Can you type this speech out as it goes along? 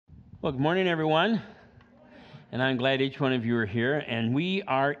Well, good morning, everyone. And I'm glad each one of you are here. And we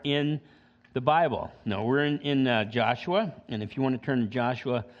are in the Bible. No, we're in Joshua. And if you want to turn to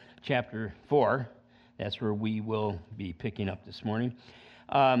Joshua chapter 4, that's where we will be picking up this morning.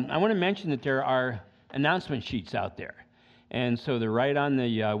 I want to mention that there are announcement sheets out there. And so they're right on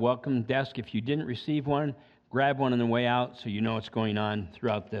the welcome desk. If you didn't receive one, grab one on the way out so you know what's going on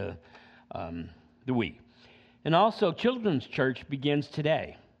throughout the week. And also, Children's Church begins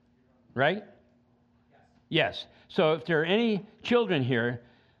today. Right? Yes. So if there are any children here,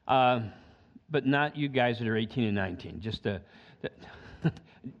 but not you guys that are 18 and 19, just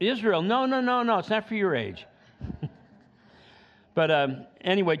Israel, no, it's not for your age. But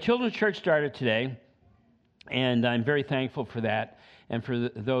anyway, Children's Church started today, and I'm very thankful for that, and for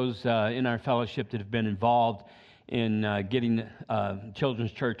those in our fellowship that have been involved in getting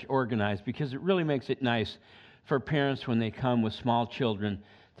Children's Church organized, because it really makes it nice for parents when they come with small children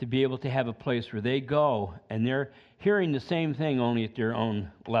to be able to have a place where they go and they're hearing the same thing only at their own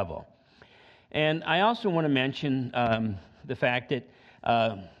level. And I also want to mention the fact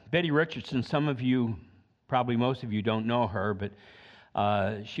that Betty Richardson, some of you, probably most of you don't know her,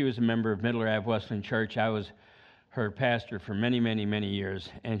 but she was a member of Middle Ave Wesleyan Church. I was her pastor for many, many, many years,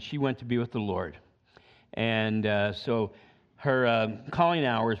 and she went to be with the Lord. And so her calling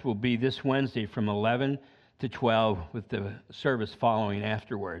hours will be this Wednesday from 11 to 12 with the service following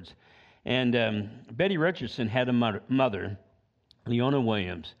afterwards. And Betty Richardson had a mother, Leona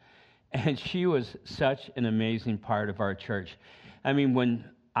Williams, and she was such an amazing part of our church. I mean, when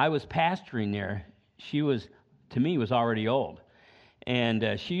I was pastoring there, she was, to me, was already old.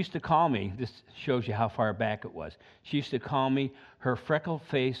 And she used to call me, this shows you how far back it was, she used to call me her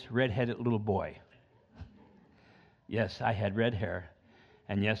freckle-faced, red-headed little boy. Yes, I had red hair,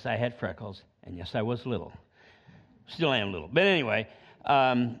 and yes, I had freckles, and yes, I was little. Still am little. But anyway,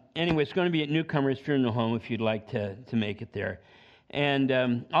 it's going to be at Newcomers Funeral Home if you'd like to make it there.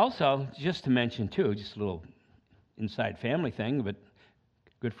 And also, just to mention, too, just a little inside family thing, but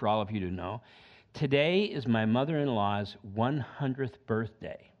good for all of you to know, today is my mother-in-law's 100th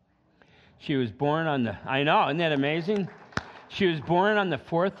birthday. She was born on I know, isn't that amazing? She was born on the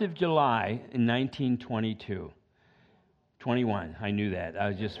 4th of July in 1922. 21, I knew that.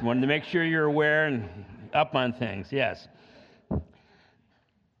 I just wanted to make sure you're aware and up on things, yes.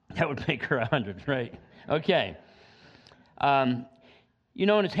 That would make her 100, right? Okay. And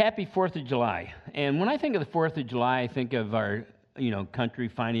it's Happy 4th of July. And when I think of the 4th of July, I think of our, country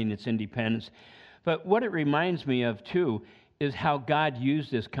finding its independence. But what it reminds me of, too, is how God used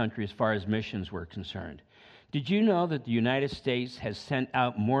this country as far as missions were concerned. Did you know that the United States has sent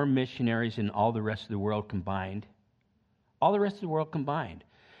out more missionaries than all the rest of the world combined? All the rest of the world combined.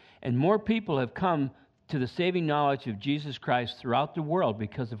 And more people have come to the saving knowledge of Jesus Christ throughout the world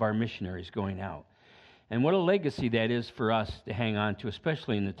because of our missionaries going out. And what a legacy that is for us to hang on to,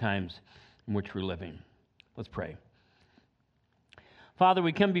 especially in the times in which we're living. Let's pray. Father,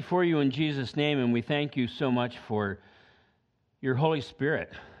 we come before you in Jesus' name, and we thank you so much for your Holy Spirit.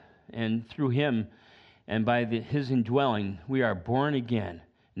 And through him and by his indwelling, we are born again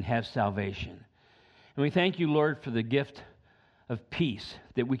and have salvation. And we thank you, Lord, for the gift of peace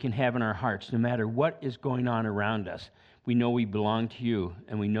that we can have in our hearts no matter what is going on around us. We know we belong to you,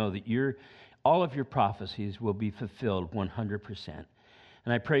 and we know that all of your prophecies will be fulfilled 100%.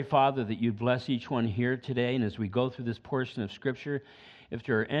 And I pray, Father, that you bless each one here today, and as we go through this portion of Scripture, if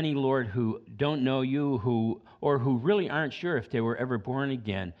there are any, Lord, who don't know you who really aren't sure if they were ever born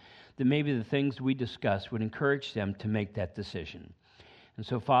again, that maybe the things we discuss would encourage them to make that decision. And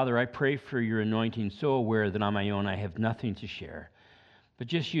so, Father, I pray for your anointing, so aware that on my own I have nothing to share. But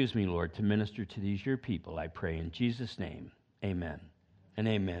just use me, Lord, to minister to these your people, I pray in Jesus' name. Amen and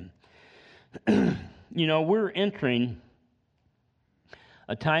amen. We're entering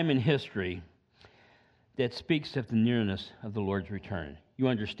a time in history that speaks of the nearness of the Lord's return. You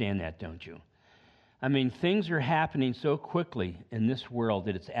understand that, don't you? I mean, things are happening so quickly in this world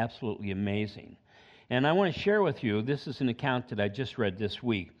that it's absolutely amazing. And I want to share with you, this is an account that I just read this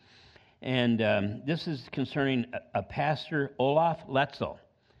week. And this is concerning a pastor, Olaf Letzel.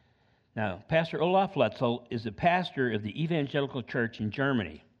 Now, Pastor Olaf Letzel is a pastor of the Evangelical Church in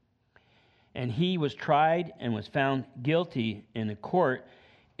Germany. And he was tried and was found guilty in a court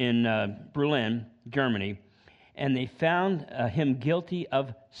in Berlin, Germany. And they found him guilty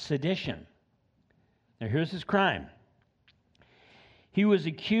of sedition. Now, here's his crime. He was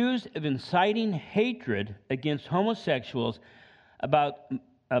accused of inciting hatred against homosexuals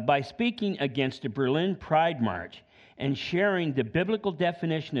by speaking against the Berlin Pride March and sharing the biblical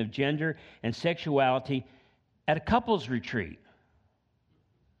definition of gender and sexuality at a couples retreat.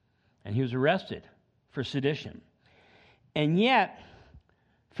 and he was arrested for sedition. And yet,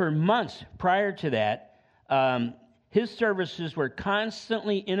 for months prior to that, his services were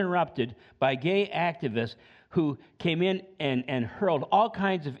constantly interrupted by gay activists who came in and hurled all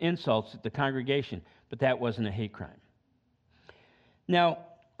kinds of insults at the congregation, but that wasn't a hate crime. Now,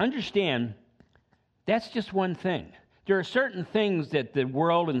 understand, that's just one thing. There are certain things that the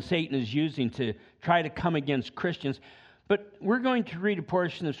world and Satan is using to try to come against Christians, but we're going to read a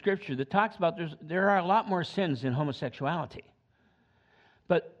portion of Scripture that talks about there are a lot more sins than homosexuality.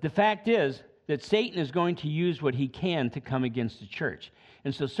 But the fact is that Satan is going to use what he can to come against the church.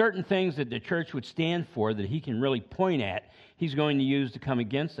 And so certain things that the church would stand for, that he can really point at, he's going to use to come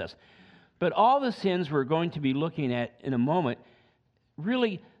against us. But all the sins we're going to be looking at in a moment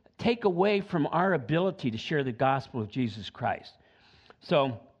really take away from our ability to share the gospel of Jesus Christ.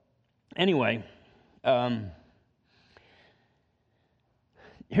 So, anyway,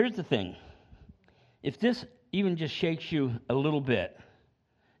 here's the thing. If this even just shakes you a little bit,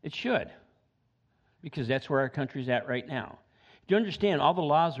 it should, because that's where our country's at right now. Do you understand? All the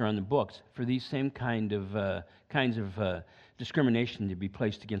laws are on the books for these same kinds of discrimination to be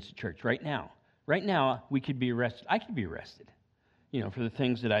placed against the church right now. Right now, we could be arrested. I could be arrested, for the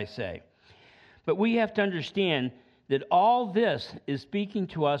things that I say. But we have to understand that all this is speaking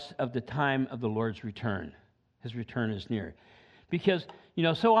to us of the time of the Lord's return. His return is near. Because,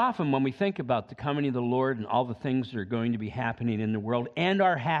 so often when we think about the coming of the Lord and all the things that are going to be happening in the world and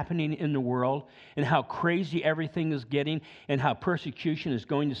are happening in the world, and how crazy everything is getting, and how persecution is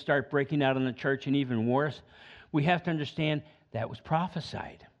going to start breaking out in the church and even worse, we have to understand that was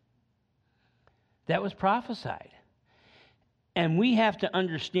prophesied. That was prophesied. And we have to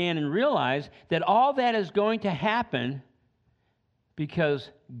understand and realize that all that is going to happen because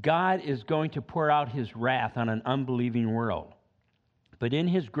God is going to pour out his wrath on an unbelieving world. But in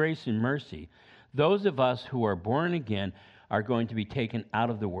his grace and mercy, those of us who are born again are going to be taken out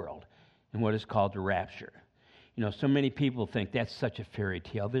of the world in what is called the rapture. So many people think that's such a fairy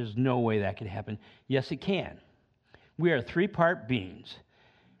tale. There's no way that could happen. Yes, it can. We are three-part beings.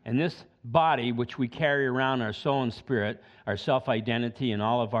 And this body, which we carry around, our soul and spirit, our self-identity and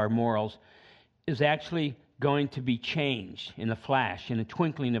all of our morals, is actually going to be changed in a flash, in a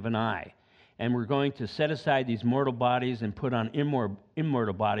twinkling of an eye. And we're going to set aside these mortal bodies and put on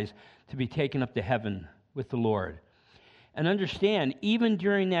immortal bodies to be taken up to heaven with the Lord. And understand, even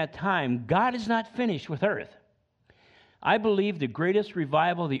during that time, God is not finished with earth. I believe the greatest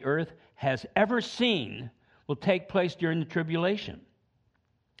revival the earth has ever seen will take place during the tribulation.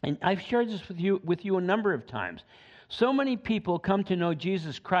 And I've shared this with you a number of times. So many people come to know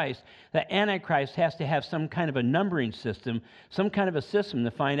Jesus Christ that Antichrist has to have some kind of a numbering system, some kind of a system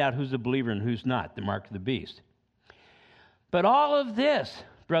to find out who's a believer and who's not, the mark of the beast. But all of this,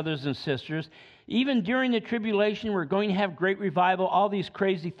 brothers and sisters, even during the tribulation, we're going to have great revival. All these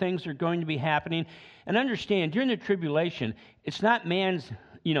crazy things are going to be happening. And understand, during the tribulation, it's not man's,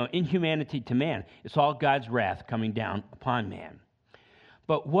 inhumanity to man. It's all God's wrath coming down upon man.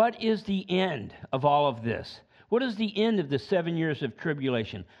 But what is the end of all of this? What is the end of the 7 years of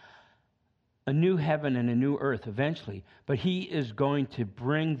tribulation? A new heaven and a new earth eventually. But he is going to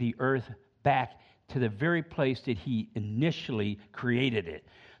bring the earth back to the very place that he initially created it.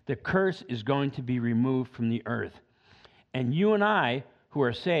 The curse is going to be removed from the earth. And you and I, who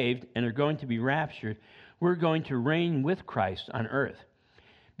are saved and are going to be raptured, we're going to reign with Christ on earth.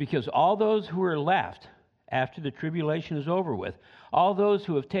 Because all those who are left after the tribulation is over with, all those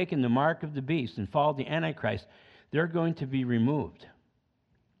who have taken the mark of the beast and followed the Antichrist, they're going to be removed.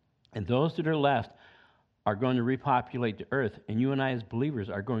 And those that are left are going to repopulate the earth, and you and I as believers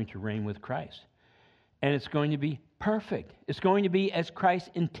are going to reign with Christ. And it's going to be perfect. It's going to be as Christ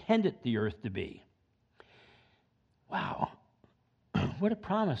intended the earth to be. Wow. What a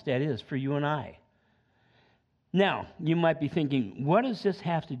promise that is for you and I. Now, you might be thinking, what does this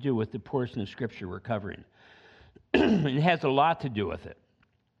have to do with the portion of Scripture we're covering? It has a lot to do with it.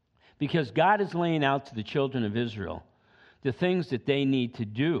 Because God is laying out to the children of Israel the things that they need to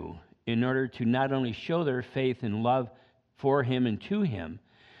do in order to not only show their faith and love for him and to him,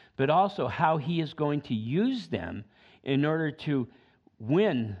 but also how he is going to use them in order to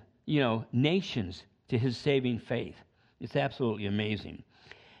win, nations to his saving faith. It's absolutely amazing.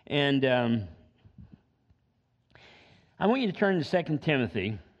 And I want you to turn to 2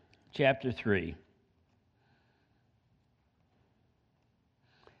 Timothy chapter 3.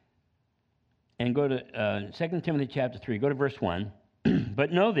 And go to 2 Timothy chapter 3, go to verse 1.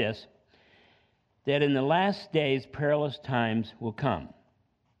 But know this, that in the last days perilous times will come.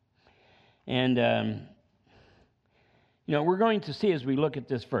 And We're going to see as we look at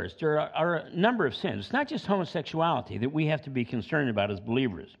this verse, there are a number of sins. It's not just homosexuality that we have to be concerned about as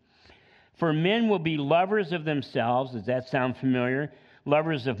believers. For men will be lovers of themselves. Does that sound familiar?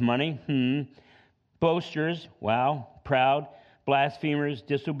 Lovers of money. Boasters. Wow. Proud. Blasphemers.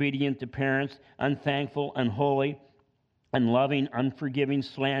 Disobedient to parents. Unthankful. Unholy. Unloving. Unforgiving.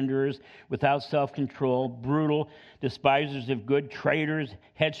 Slanderers. Without self-control. Brutal. Despisers of good. Traitors.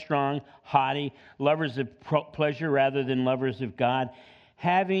 Headstrong. Haughty. Lovers of pleasure rather than lovers of God.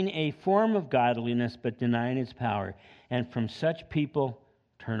 Having a form of godliness but denying its power. And from such people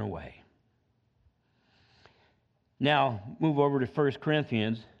turn away. Now, move over to 1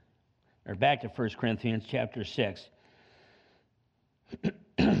 Corinthians, or back to 1 Corinthians chapter 6.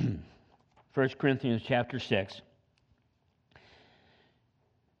 1 Corinthians chapter 6.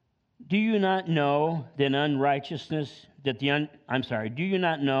 Do you not know that do you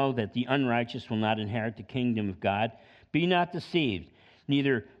not know that the unrighteous will not inherit the kingdom of God? Be not deceived.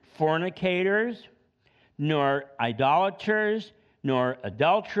 Neither fornicators, nor idolaters, nor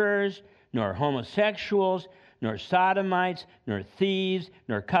adulterers, nor homosexuals, nor sodomites, nor thieves,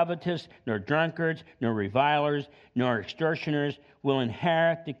 nor covetous, nor drunkards, nor revilers, nor extortioners will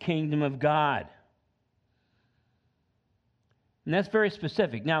inherit the kingdom of God. And that's very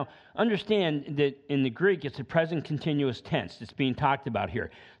specific. Now, understand that in the Greek, it's a present continuous tense that's being talked about here.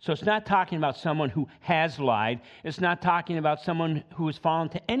 So it's not talking about someone who has lied. It's not talking about someone who has fallen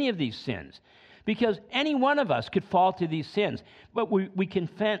to any of these sins. Because any one of us could fall to these sins. But we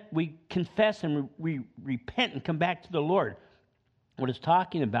confess and we repent and come back to the Lord. What it's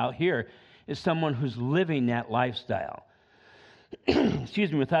talking about here is someone who's living that lifestyle.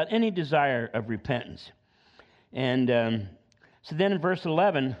 Without any desire of repentance. And so then in verse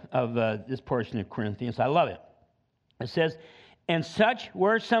 11 of this portion of Corinthians, I love it. It says, and such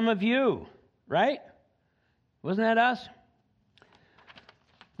were some of you, right? Wasn't that us?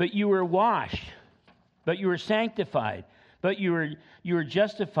 But you were washed, but you were sanctified, but you were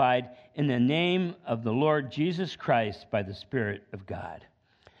justified in the name of the Lord Jesus Christ by the Spirit of God.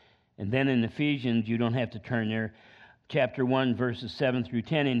 And then in Ephesians, you don't have to turn there, chapter 1, verses 7 through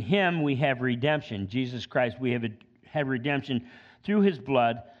 10. In him we have redemption, Jesus Christ. We have redemption through his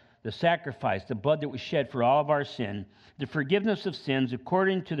blood, the sacrifice, the blood that was shed for all of our sin, the forgiveness of sins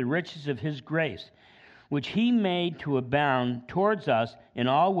according to the riches of his grace, which he made to abound towards us in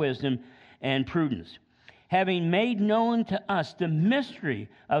all wisdom and prudence, having made known to us the mystery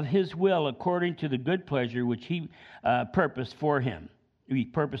of his will according to the good pleasure which he purposed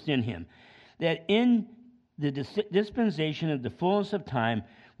in him, that in the dispensation of the fullness of time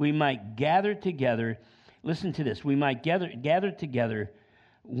we might gather together, listen to this, we might gather together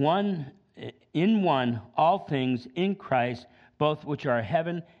in one all things in Christ, both which are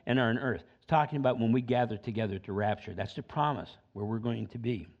heaven and are in earth. Talking about when we gather together to rapture. That's the promise where we're going to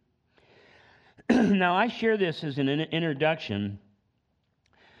be. Now, I share this as an introduction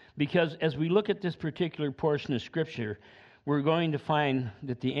because as we look at this particular portion of Scripture, we're going to find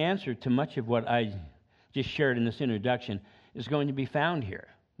that the answer to much of what I just shared in this introduction is going to be found here,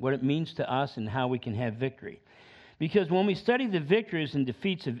 what it means to us and how we can have victory. Because when we study the victories and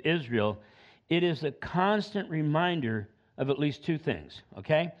defeats of Israel, it is a constant reminder of at least two things,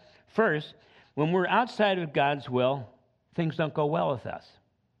 okay? First, when we're outside of God's will, things don't go well with us.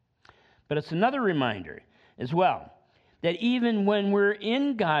 But it's another reminder as well that even when we're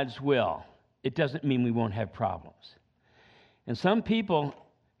in God's will, it doesn't mean we won't have problems. And some people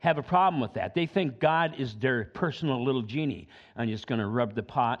have a problem with that. They think God is their personal little genie. I'm just going to rub the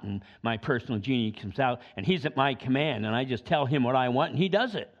pot and my personal genie comes out and he's at my command and I just tell him what I want and he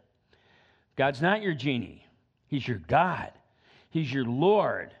does it. God's not your genie. He's your God. He's your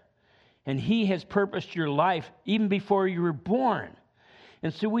Lord. And he has purposed your life even before you were born.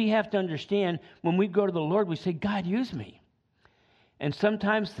 And so we have to understand when we go to the Lord, we say, God, use me. And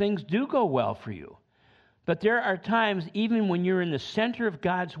sometimes things do go well for you. But there are times, even when you're in the center of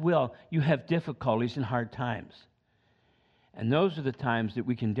God's will, you have difficulties and hard times. And those are the times that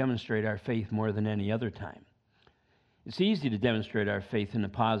we can demonstrate our faith more than any other time. It's easy to demonstrate our faith in a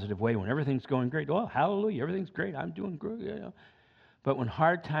positive way when everything's going great. Oh, hallelujah, everything's great. I'm doing great. But when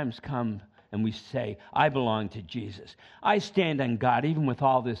hard times come and we say, I belong to Jesus. I stand on God even with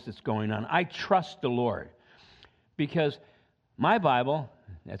all this that's going on. I trust the Lord. Because my Bible,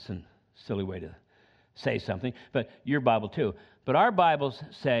 that's a silly way to say something, but your Bible too. But our Bibles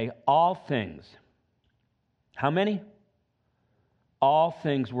say all things. How many? All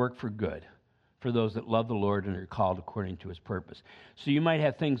things work for good for those that love the Lord and are called according to his purpose. So you might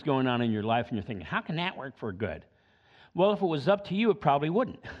have things going on in your life and you're thinking, how can that work for good? Well, if it was up to you, it probably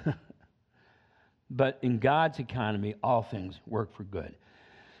wouldn't. but in God's economy, all things work for good.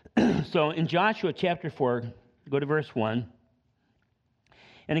 So in Joshua chapter 4, go to verse 1.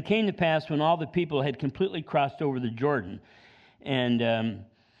 And it came to pass when all the people had completely crossed over the Jordan. And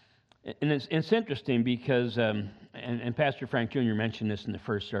it's interesting because, and Pastor Frank Jr. mentioned this in the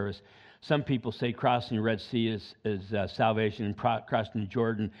first service, some people say crossing the Red Sea is salvation and crossing the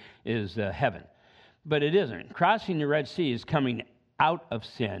Jordan is heaven. But it isn't. Crossing the Red Sea is coming out of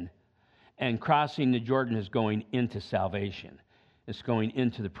sin, and crossing the Jordan is going into salvation. It's going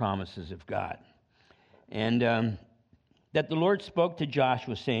into the promises of God. And that the Lord spoke to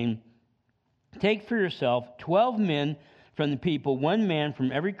Joshua, saying, take for yourself 12 men from the people, 1 man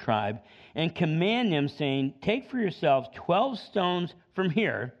from every tribe, and command them, saying, take for yourselves 12 stones from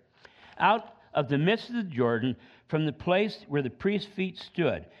here, out of the midst of the Jordan, from the place where the priest's feet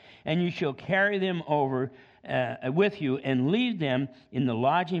stood, and you shall carry them over with you, and leave them in the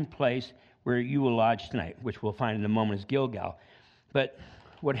lodging place where you will lodge tonight, which we'll find in a moment is Gilgal. But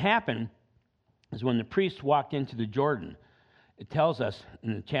what happened is when the priest walked into the Jordan, it tells us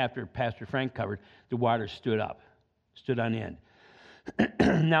in the chapter Pastor Frank covered, the water stood up, stood on end.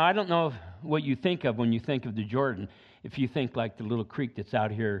 Now, I don't know what you think of when you think of the Jordan. If you think like the little creek that's out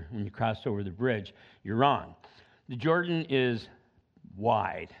here when you cross over the bridge, you're wrong. The Jordan is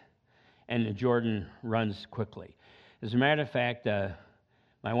wide, and the Jordan runs quickly. As a matter of fact,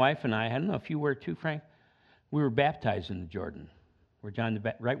 my wife and I don't know if you were too, Frank, we were baptized in the Jordan,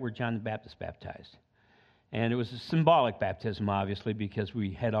 right where John the Baptist baptized. And it was a symbolic baptism, obviously, because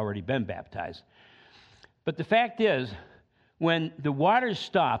we had already been baptized. But the fact is, when the waters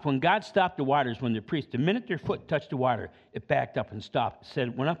stopped, when God stopped the waters, when the minute their foot touched the water, it backed up and stopped. It said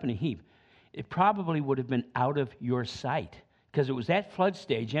it went up in a heap. It probably would have been out of your sight, because it was at flood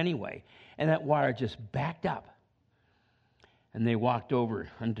stage anyway, and that water just backed up. And they walked over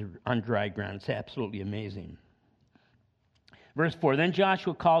on dry ground. It's absolutely amazing. Verse 4, then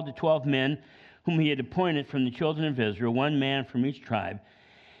Joshua called the 12 men whom he had appointed from the children of Israel, 1 man from each tribe.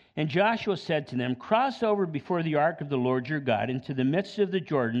 And Joshua said to them, cross over before the ark of the Lord your God into the midst of the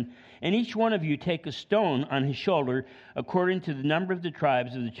Jordan, and each one of you take a stone on his shoulder according to the number of the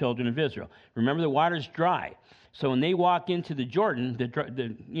tribes of the children of Israel. Remember, the water's dry. So when they walk into the Jordan,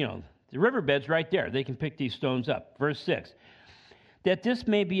 the riverbed's right there. They can pick these stones up. Verse 6. That this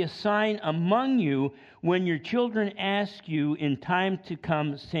may be a sign among you when your children ask you in time to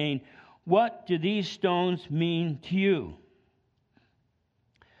come, saying, what do these stones mean to you?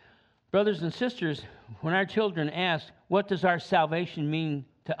 Brothers and sisters, when our children ask, what does our salvation mean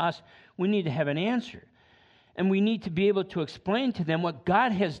to us, we need to have an answer. And we need to be able to explain to them what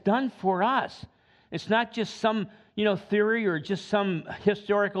God has done for us. It's not just some, theory or just some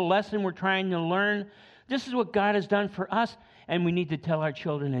historical lesson we're trying to learn. This is what God has done for us, and we need to tell our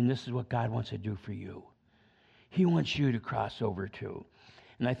children, and this is what God wants to do for you. He wants you to cross over too.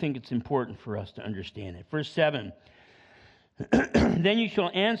 And I think it's important for us to understand it. Verse 7, then you shall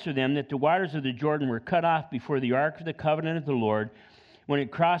answer them that the waters of the Jordan were cut off before the ark of the covenant of the Lord when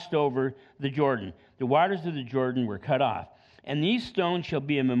it crossed over the Jordan. The waters of the Jordan were cut off. And these stones shall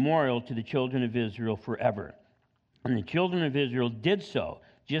be a memorial to the children of Israel forever. And the children of Israel did so,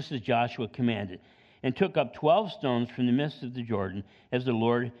 just as Joshua commanded, and took up 12 stones from the midst of the Jordan, as the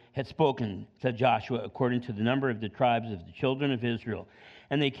Lord had spoken to Joshua, according to the number of the tribes of the children of Israel.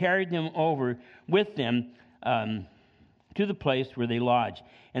 And they carried them over with them to the place where they lodged,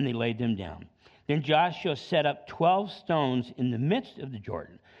 and they laid them down. Then Joshua set up 12 stones in the midst of the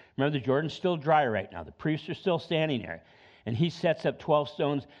Jordan. Remember, the Jordan's still dry right now. The priests are still standing there. And he sets up 12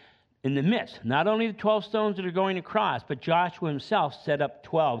 stones in the midst. Not only the 12 stones that are going across, but Joshua himself set up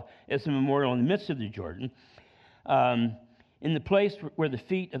 12 as a memorial in the midst of the Jordan, in the place where the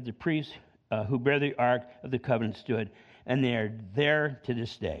feet of the priests who bear the ark of the covenant stood. And they are there to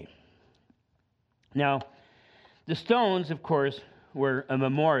this day. Now, the stones, of course, were a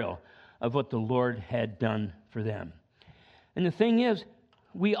memorial of what the Lord had done for them. And the thing is,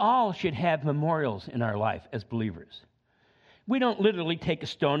 we all should have memorials in our life as believers. We don't literally take a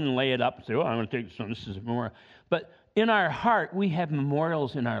stone and lay it up and say, I'm going to take a stone, this is a memorial. But in our heart, we have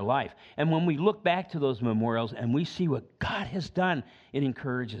memorials in our life. And when we look back to those memorials and we see what God has done, it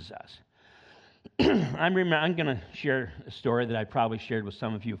encourages us. I'm going to share a story that I probably shared with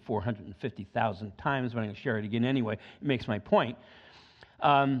some of you 450,000 times, but I'm going to share it again anyway. It makes my point.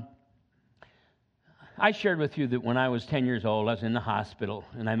 I shared with you that when I was 10 years old, I was in the hospital,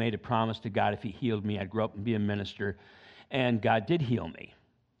 and I made a promise to God if he healed me, I'd grow up and be a minister. And God did heal me.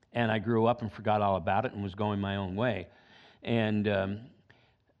 And I grew up and forgot all about it and was going my own way. And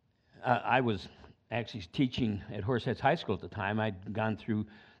I was actually teaching at Horseheads High School at the time. I'd gone through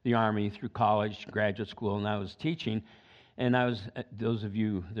the Army, through college, graduate school, and I was teaching. And I was, those of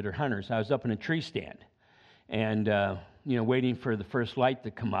you that are hunters, I was up in a tree stand and, waiting for the first light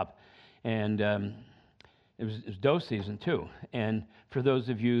to come up. And it was doe season, too. And for those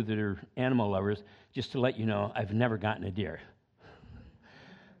of you that are animal lovers, just to let you know, I've never gotten a deer.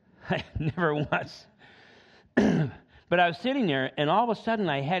 I never once. But I was sitting there, and all of a sudden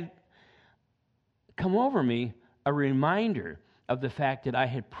I had come over me a reminder of the fact that I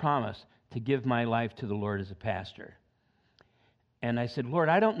had promised to give my life to the Lord as a pastor. And I said, Lord,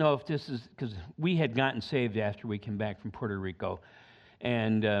 I don't know if this is, because we had gotten saved after we came back from Puerto Rico.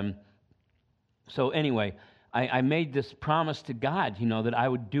 And so anyway, I made this promise to God, that I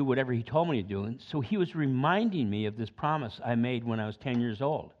would do whatever he told me to do. And so he was reminding me of this promise I made when I was 10 years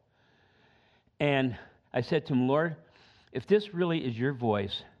old. And I said to him, Lord, if this really is your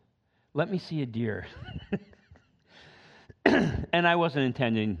voice, let me see a deer. And I wasn't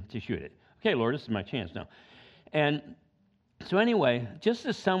intending to shoot it. Okay, Lord, this is my chance now. And so anyway, just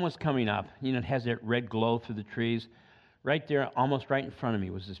as the sun was coming up, it has that red glow through the trees. Right there, almost right in front of me,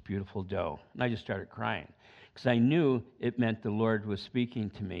 was this beautiful doe. And I just started crying because I knew it meant the Lord was speaking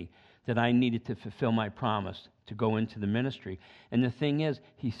to me, that I needed to fulfill my promise to go into the ministry. And the thing is,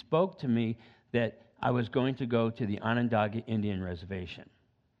 he spoke to me that I was going to go to the Onondaga Indian Reservation.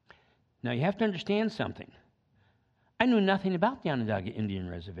 Now, you have to understand something. I knew nothing about the Onondaga Indian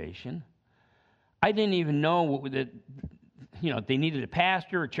Reservation. I didn't even know that they needed a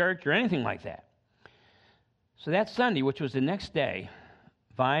pastor or church or anything like that. So that Sunday, which was the next day,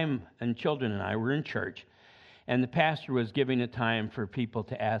 Vime and children and I were in church, and the pastor was giving a time for people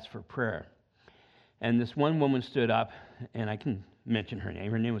to ask for prayer. And this one woman stood up, and I can mention her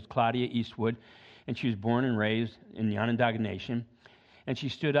name. Her name was Claudia Eastwood, and she was born and raised in the Onondaga Nation. And she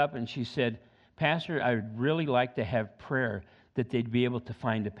stood up and she said, Pastor, I would really like to have prayer that they'd be able to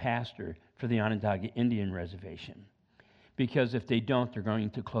find a pastor for the Onondaga Indian Reservation. Because if they don't, they're going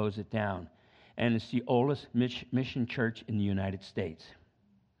to close it down. And it's the oldest mission church in the United States.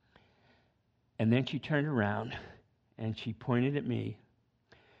 And then she turned around and she pointed at me.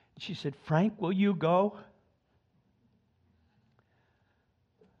 She said, Frank, will you go?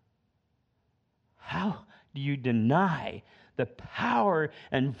 How do you deny the power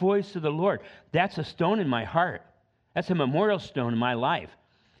and voice of the Lord? That's a stone in my heart. That's a memorial stone in my life.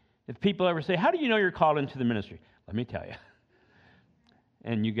 If people ever say, how do you know you're called into the ministry? Let me tell you.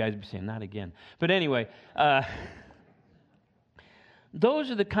 And you guys be saying, not again. But anyway,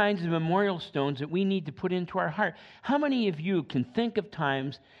 those are the kinds of memorial stones that we need to put into our heart. How many of you can think of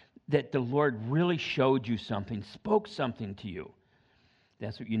times that the Lord really showed you something, spoke something to you?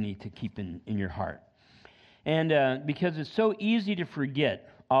 That's what you need to keep in your heart. And because it's so easy to forget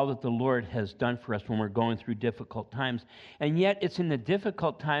all that the Lord has done for us when we're going through difficult times. And yet it's in the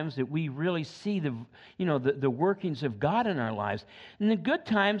difficult times that we really see the workings of God in our lives. In the good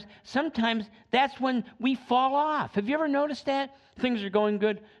times, sometimes that's when we fall off. Have you ever noticed that? Things are going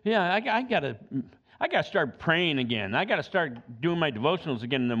good. Yeah, I gotta start praying again. I gotta start doing my devotionals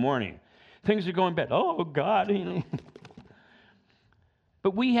again in the morning. Things are going bad. Oh, God.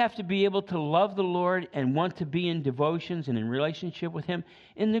 But we have to be able to love the Lord and want to be in devotions and in relationship with Him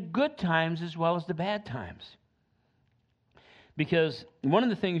in the good times as well as the bad times. Because one of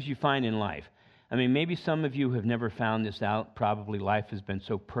the things you find in life, maybe some of you have never found this out. Probably life has been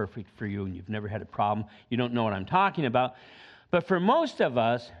so perfect for you and you've never had a problem. You don't know what I'm talking about. But for most of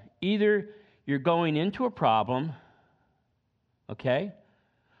us, either you're going into a problem, okay,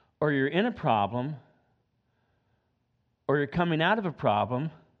 or you're in a problem, or you're coming out of a problem,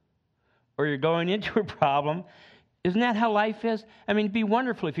 or you're going into a problem. Isn't that how life is? It'd be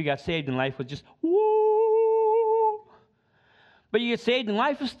wonderful if you got saved and life was just, woo! But you get saved and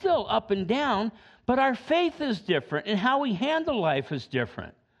life is still up and down, but our faith is different, and how we handle life is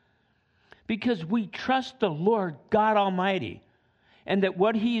different. Because we trust the Lord God Almighty, and that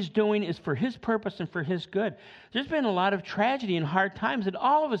what He's doing is for His purpose and for His good. There's been a lot of tragedy and hard times that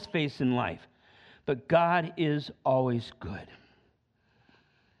all of us face in life. But God is always good.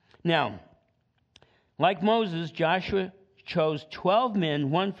 Now, like Moses, Joshua chose 12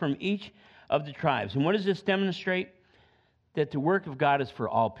 men, one from each of the tribes. And what does this demonstrate? That the work of God is for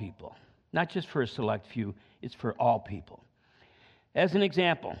all people. Not just for a select few, it's for all people. As an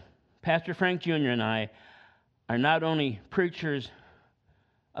example, Pastor Frank Jr. and I are not only preachers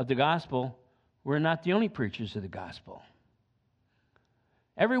of the gospel, we're not the only preachers of the gospel.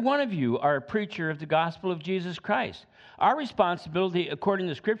 Every one of you are a preacher of the gospel of Jesus Christ. Our responsibility, according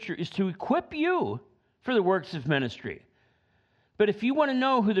to Scripture, is to equip you for the works of ministry. But if you want to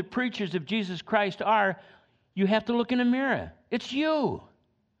know who the preachers of Jesus Christ are, you have to look in a mirror. It's you.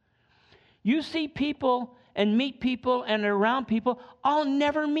 You see people and meet people and are around people I'll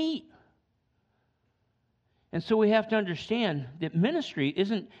never meet. And so we have to understand that ministry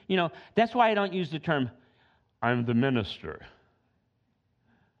isn't, that's why I don't use the term, I'm the minister.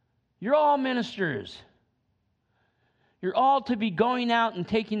 You're all ministers. You're all to be going out and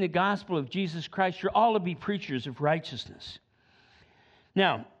taking the gospel of Jesus Christ. You're all to be preachers of righteousness.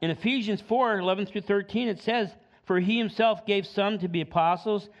 Now, in Ephesians 4:11-13, it says, for he himself gave some to be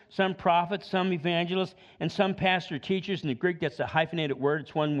apostles, some prophets, some evangelists, and some pastor teachers. In the Greek, that's a hyphenated word.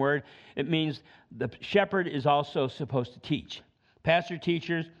 It's one word. It means the shepherd is also supposed to teach. Pastor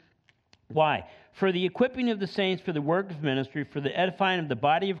teachers, why? For the equipping of the saints, for the work of ministry, for the edifying of the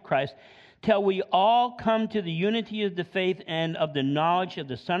body of Christ, till we all come to the unity of the faith and of the knowledge of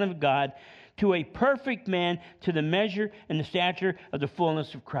the Son of God, to a perfect man, to the measure and the stature of the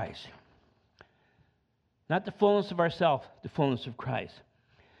fullness of Christ. Not the fullness of ourselves, the fullness of Christ.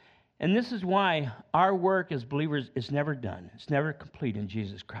 And this is why our work as believers is never done. It's never complete in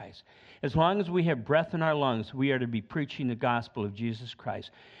Jesus Christ. As long as we have breath in our lungs, we are to be preaching the gospel of Jesus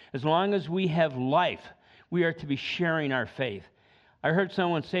Christ. As long as we have life, we are to be sharing our faith. I heard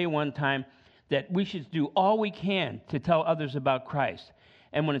someone say one time that we should do all we can to tell others about Christ.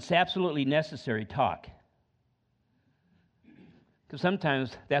 And when it's absolutely necessary, talk. Because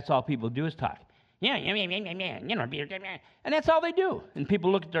sometimes that's all people do is talk. Yeah, and that's all they do. And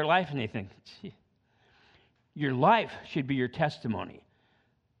people look at their life and they think, gee, your life should be your testimony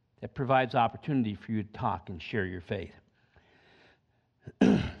that provides opportunity for you to talk and share your faith.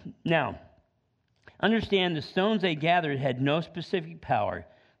 Now, understand the stones they gathered had no specific power.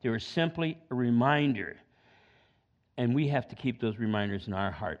 They were simply a reminder. And we have to keep those reminders in our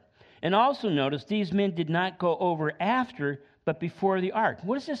heart. And also notice, these men did not go over after, but before the ark.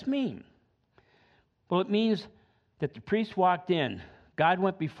 What does this mean? Well, it means that the priests walked in, God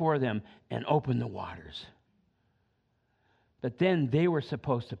went before them and opened the waters. But then they were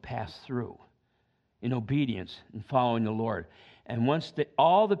supposed to pass through in obedience and following the Lord. And once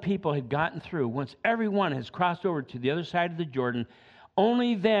all the people had gotten through, once everyone has crossed over to the other side of the Jordan,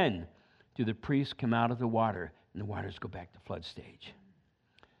 only then do the priests come out of the water and the waters go back to flood stage.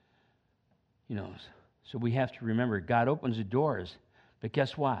 So we have to remember God opens the doors, but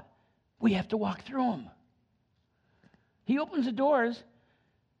guess what? We have to walk through them. He opens the doors.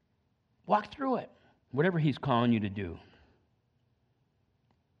 Walk through it. Whatever he's calling you to do.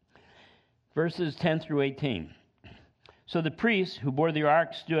 Verses 10-18. So the priests who bore the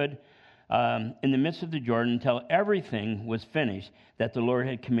ark stood in the midst of the Jordan until everything was finished that the Lord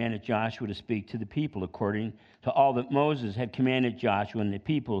had commanded Joshua to speak to the people according to all that Moses had commanded Joshua and the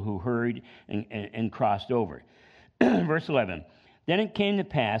people who hurried and crossed over. Verse 11. Then it came to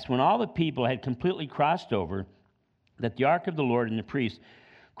pass, when all the people had completely crossed over, that the ark of the Lord and the priests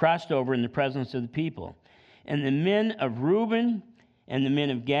crossed over in the presence of the people. And the men of Reuben and the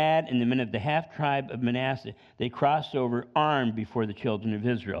men of Gad and the men of the half-tribe of Manasseh, they crossed over armed before the children of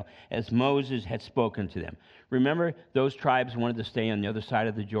Israel, as Moses had spoken to them. Remember, those tribes wanted to stay on the other side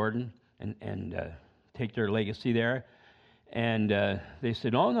of the Jordan and take their legacy there. And they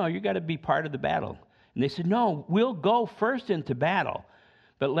said, oh, no, you got to be part of the battle. And they said, no, we'll go first into battle,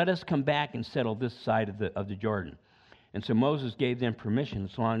 but let us come back and settle this side of the Jordan. And so Moses gave them permission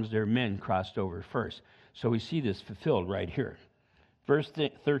as long as their men crossed over first. So we see this fulfilled right here. Verse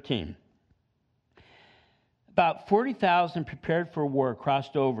 13. About 40,000 prepared for war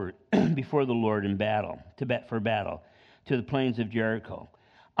crossed over before the Lord in battle, for battle, to the plains of Jericho.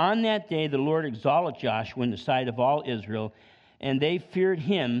 On that day the Lord exalted Joshua in the sight of all Israel, and they feared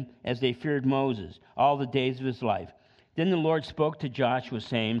him as they feared Moses all the days of his life. Then the Lord spoke to Joshua,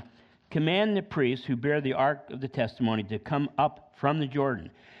 saying, command the priests who bear the ark of the testimony to come up from the Jordan.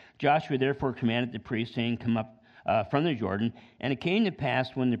 Joshua therefore commanded the priests, saying, come up from the Jordan. And it came to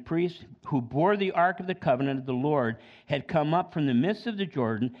pass, when the priests who bore the ark of the covenant of the Lord had come up from the midst of the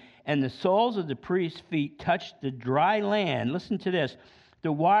Jordan, and the soles of the priests' feet touched the dry land, listen to this,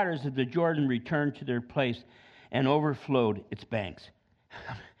 the waters of the Jordan returned to their place and overflowed its banks.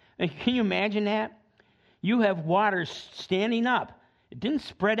 Can you imagine that? You have water standing up. It didn't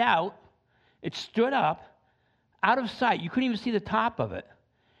spread out. It stood up, out of sight. You couldn't even see the top of it.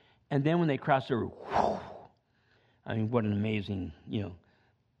 And then when they crossed over, whew, I mean, what an amazing,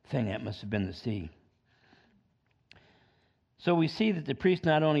 thing that must have been to see. So we see that the priests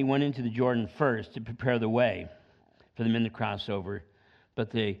not only went into the Jordan first to prepare the way for the men to cross over,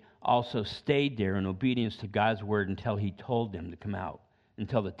 but they also stayed there in obedience to God's word until he told them to come out,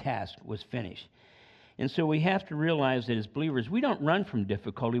 until the task was finished. And so we have to realize that as believers, we don't run from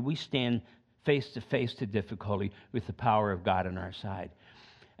difficulty. We stand face to face to difficulty with the power of God on our side.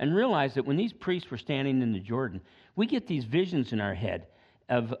 and realize that when these priests were standing in the Jordan, we get these visions in our head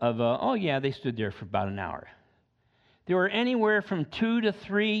of oh yeah, they stood there for about an hour. There were anywhere from 2 to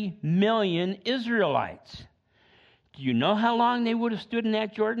 3 million Israelites. Do you know how long they would have stood in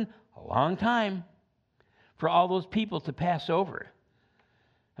that Jordan? A long time for all those people to pass over.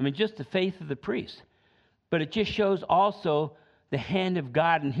 I mean, just the faith of the priests. But it just shows also the hand of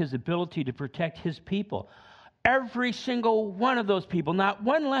God and his ability to protect his people. Every single one of those people, not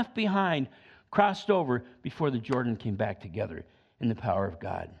one left behind, crossed over before the Jordan came back together in the power of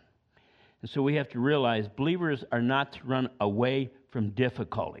God. And so we have to realize believers are not to run away from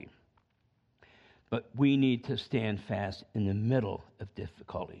difficulty, but we need to stand fast in the middle of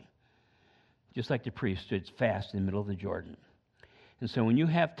difficulty, just like the priest stood fast in the middle of the Jordan. And so when you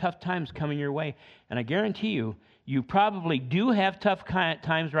have tough times coming your way, and I guarantee you, you probably do have tough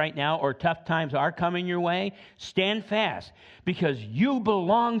times right now, or tough times are coming your way, stand fast, because you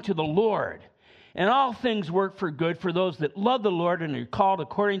belong to the Lord. And all things work for good for those that love the Lord and are called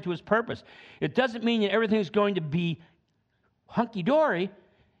according to his purpose. It doesn't mean that everything's going to be hunky-dory.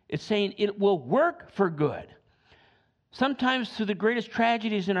 It's saying it will work for good. Sometimes through the greatest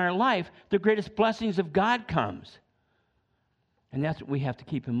tragedies in our life, the greatest blessings of God comes. And that's what we have to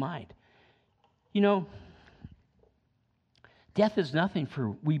keep in mind. You know, death is nothing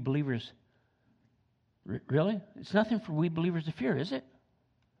for we believers. Really? It's nothing for we believers to fear, is it?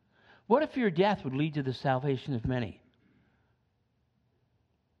 What if your death would lead to the salvation of many?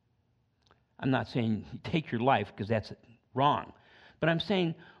 I'm not saying take your life, because that's wrong. But I'm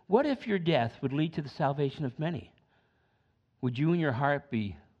saying, what if your death would lead to the salvation of many? Would you in your heart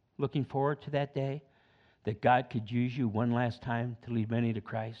be looking forward to that day, that God could use you one last time to lead many to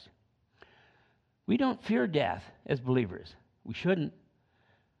Christ? We don't fear death as believers. We shouldn't.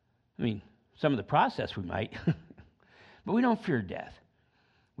 I mean, some of the process we might, but we don't fear death.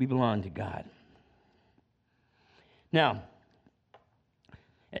 We belong to God. Now,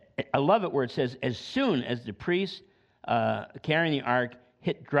 I love it where it says, as soon as the priests carrying the ark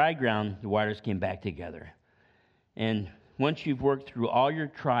hit dry ground, the waters came back together. And once you've worked through all your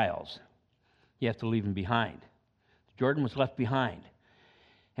trials, you have to leave them behind. Jordan was left behind.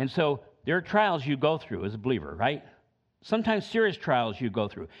 And so there are trials you go through as a believer, right? Sometimes serious trials you go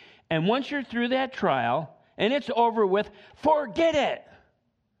through. And once you're through that trial and it's over with, forget it.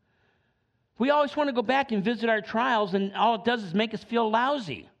 We always want to go back and visit our trials, and all it does is make us feel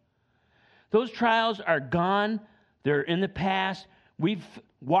lousy. Those trials are gone. They're in the past. We've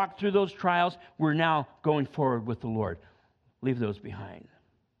walked through those trials. We're now going forward with the Lord. Leave those behind.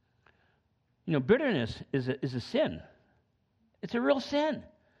 You know, bitterness is a sin. It's a real sin.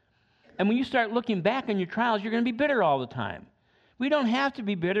 And when you start looking back on your trials, you're going to be bitter all the time. We don't have to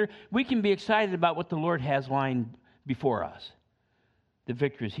be bitter. We can be excited about what the Lord has lying before us, the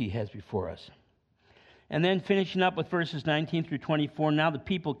victories he has before us. And then finishing up with verses 19 through 24, now the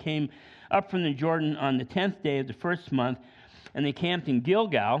people came up from the Jordan on the 10th day of the first month, and they camped in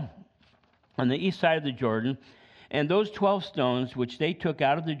Gilgal on the east side of the Jordan. And those 12 stones which they took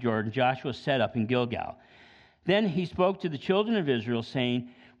out of the Jordan, Joshua set up in Gilgal. Then he spoke to the children of Israel, saying,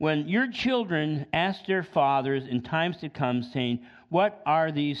 when your children ask their fathers in times to come, saying, what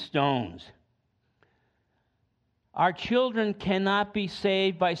are these stones? Our children cannot be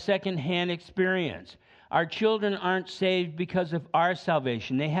saved by secondhand experience. Our children aren't saved because of our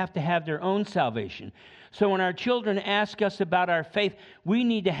salvation. They have to have their own salvation. So when our children ask us about our faith, we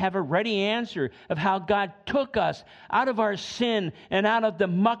need to have a ready answer of how God took us out of our sin and out of the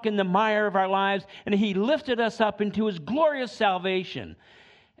muck and the mire of our lives, and he lifted us up into his glorious salvation.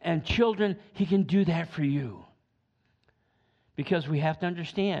 And children, he can do that for you. Because we have to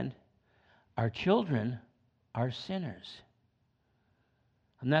understand, our children are sinners.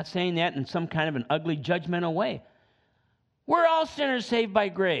 I'm not saying that in some kind of an ugly, judgmental way. We're all sinners saved by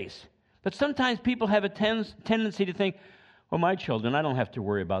grace. But sometimes people have a tendency to think, well, my children, I don't have to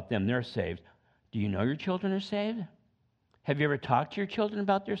worry about them. They're saved. Do you know your children are saved? Have you ever talked to your children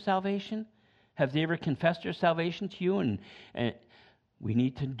about their salvation? Have they ever confessed their salvation to you? And we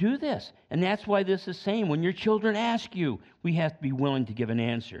need to do this. And that's why this is saying, when your children ask you, we have to be willing to give an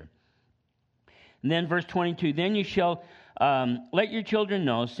answer. And then verse 22, then you shall let your children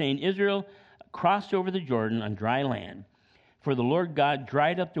know, saying, Israel crossed over the Jordan on dry land. For the Lord God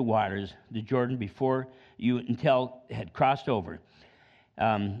dried up the waters, the Jordan, before you until it had crossed over,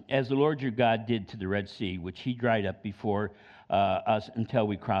 as the Lord your God did to the Red Sea, which he dried up before us until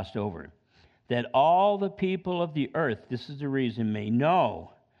we crossed over. That all the people of the earth, this is the reason, may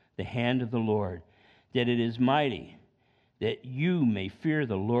know the hand of the Lord, that it is mighty, that you may fear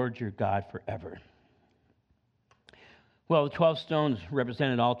the Lord your God forever. Well, the 12 stones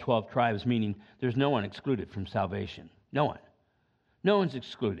represented all 12 tribes, meaning there's no one excluded from salvation. No one. No one's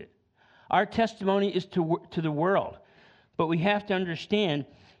excluded. Our testimony is to the world. But we have to understand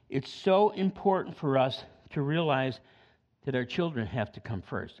it's so important for us to realize that our children have to come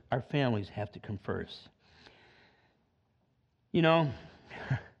first. Our families have to come first. You know,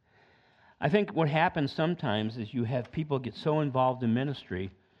 I think what happens sometimes is you have people get so involved in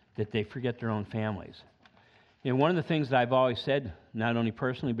ministry that they forget their own families. You know, one of the things that I've always said, not only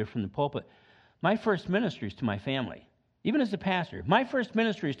personally but from the pulpit, my first ministry is to my family. Even as a pastor, my first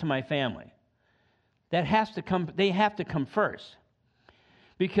ministry is to my family. That has to come, they have to come first.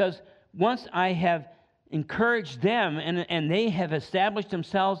 Because once I have encouraged them and they have established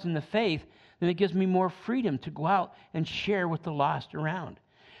themselves in the faith, then it gives me more freedom to go out and share with the lost around.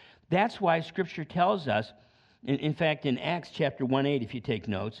 That's why Scripture tells us, in fact, in Acts chapter 1:8, if you take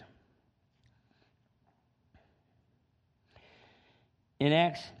notes, in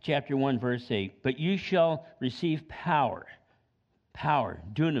Acts chapter 1, verse 8, but you shall receive power,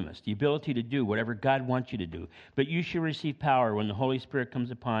 dunamis, the ability to do whatever God wants you to do. But you shall receive power when the Holy Spirit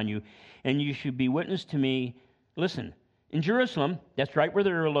comes upon you, and you should be witness to me, listen, in Jerusalem, that's right where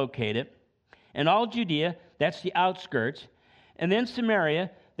they're located, and all Judea, that's the outskirts, and then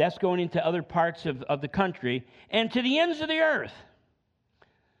Samaria, that's going into other parts of the country, and to the ends of the earth.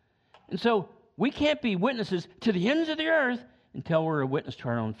 And so we can't be witnesses to the ends of the earth until we're a witness to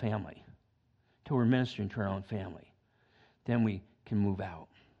our own family, until we're ministering to our own family. Then we can move out.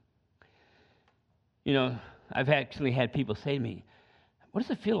 You know, I've actually had people say to me, what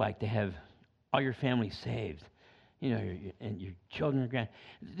does it feel like to have all your family saved? You know, and your children are grand.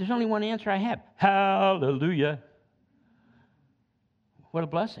 There's only one answer I have. Hallelujah. What a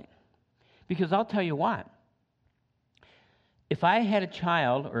blessing. Because I'll tell you what. If I had a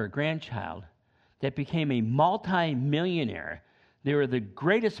child or a grandchild that became a multi-millionaire, they were the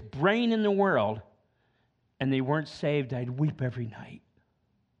greatest brain in the world, and they weren't saved, I'd weep every night.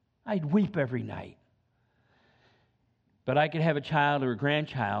 I'd weep every night. But I could have a child or a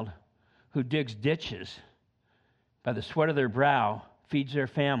grandchild who digs ditches by the sweat of their brow, feeds their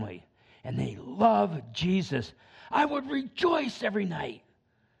family, and they love Jesus. I would rejoice every night.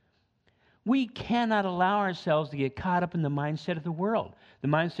 We cannot allow ourselves to get caught up in the mindset of the world. The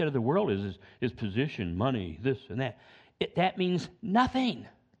mindset of the world is position, money, this and that. That means nothing.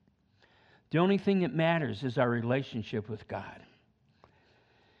 The only thing that matters is our relationship with God.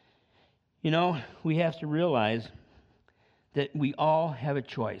 You know, we have to realize that we all have a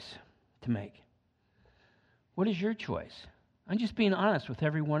choice to make. What is your choice? I'm just being honest with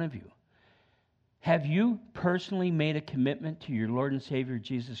every one of you. Have you personally made a commitment to your Lord and Savior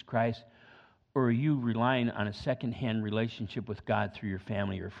Jesus Christ, or are you relying on a second-hand relationship with God through your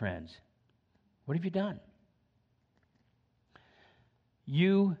family or friends? What have you done?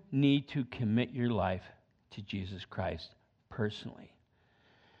 You need to commit your life to Jesus Christ personally.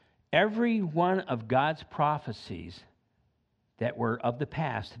 Every one of God's prophecies that were of the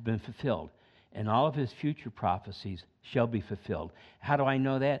past have been fulfilled, and all of his future prophecies shall be fulfilled. How do I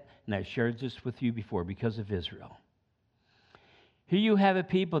know that? And I've shared this with you before, because of Israel. Here you have a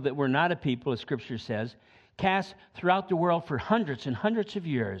people that were not a people, as Scripture says, cast throughout the world for hundreds and hundreds of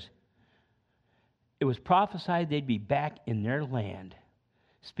years. It was prophesied they'd be back in their land,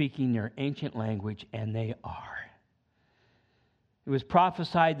 speaking their ancient language, and they are. It was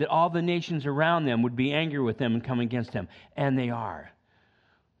prophesied that all the nations around them would be angry with them and come against them, and they are.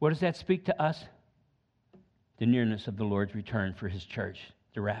 What does that speak to us? The nearness of the Lord's return for his church,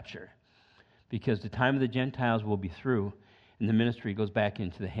 the rapture. Because the time of the Gentiles will be through, and the ministry goes back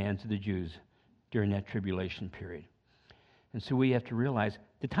into the hands of the Jews during that tribulation period. And so we have to realize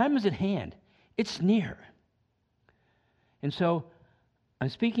the time is at hand. It's near. And so I'm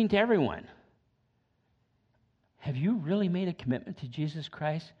speaking to everyone. Have you really made a commitment to Jesus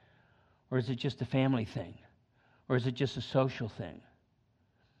Christ? Or is it just a family thing? Or is it just a social thing?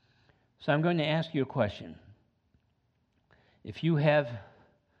 So I'm going to ask you a question. If you have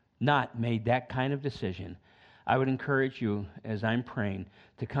not made that kind of decision, I would encourage you, as I'm praying,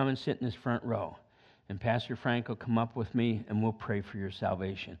 to come and sit in this front row. And Pastor Frank will come up with me, and we'll pray for your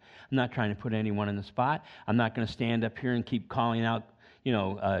salvation. I'm not trying to put anyone in the spot. I'm not going to stand up here and keep calling out,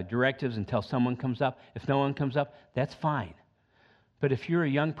 directives until someone comes up. If no one comes up, that's fine. But if you're a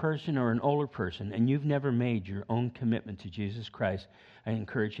young person or an older person and you've never made your own commitment to Jesus Christ, I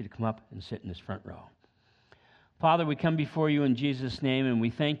encourage you to come up and sit in this front row. Father, we come before you in Jesus' name, and we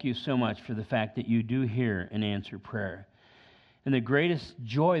thank you so much for the fact that you do hear and answer prayer. And the greatest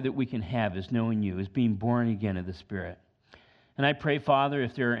joy that we can have is knowing you, is being born again of the Spirit. And I pray, Father,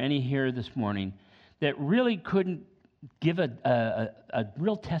 if there are any here this morning that really couldn't give a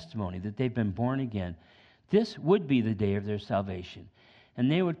real testimony that they've been born again, this would be the day of their salvation. And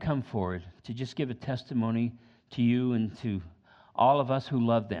they would come forward to just give a testimony to you and to all of us who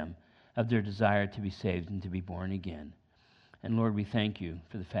love them of their desire to be saved and to be born again. And Lord, we thank you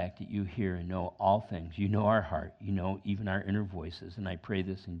for the fact that you hear and know all things. You know our heart. You know even our inner voices. And I pray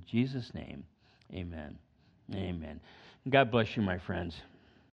this in Jesus' name. Amen. Amen. God bless you, my friends.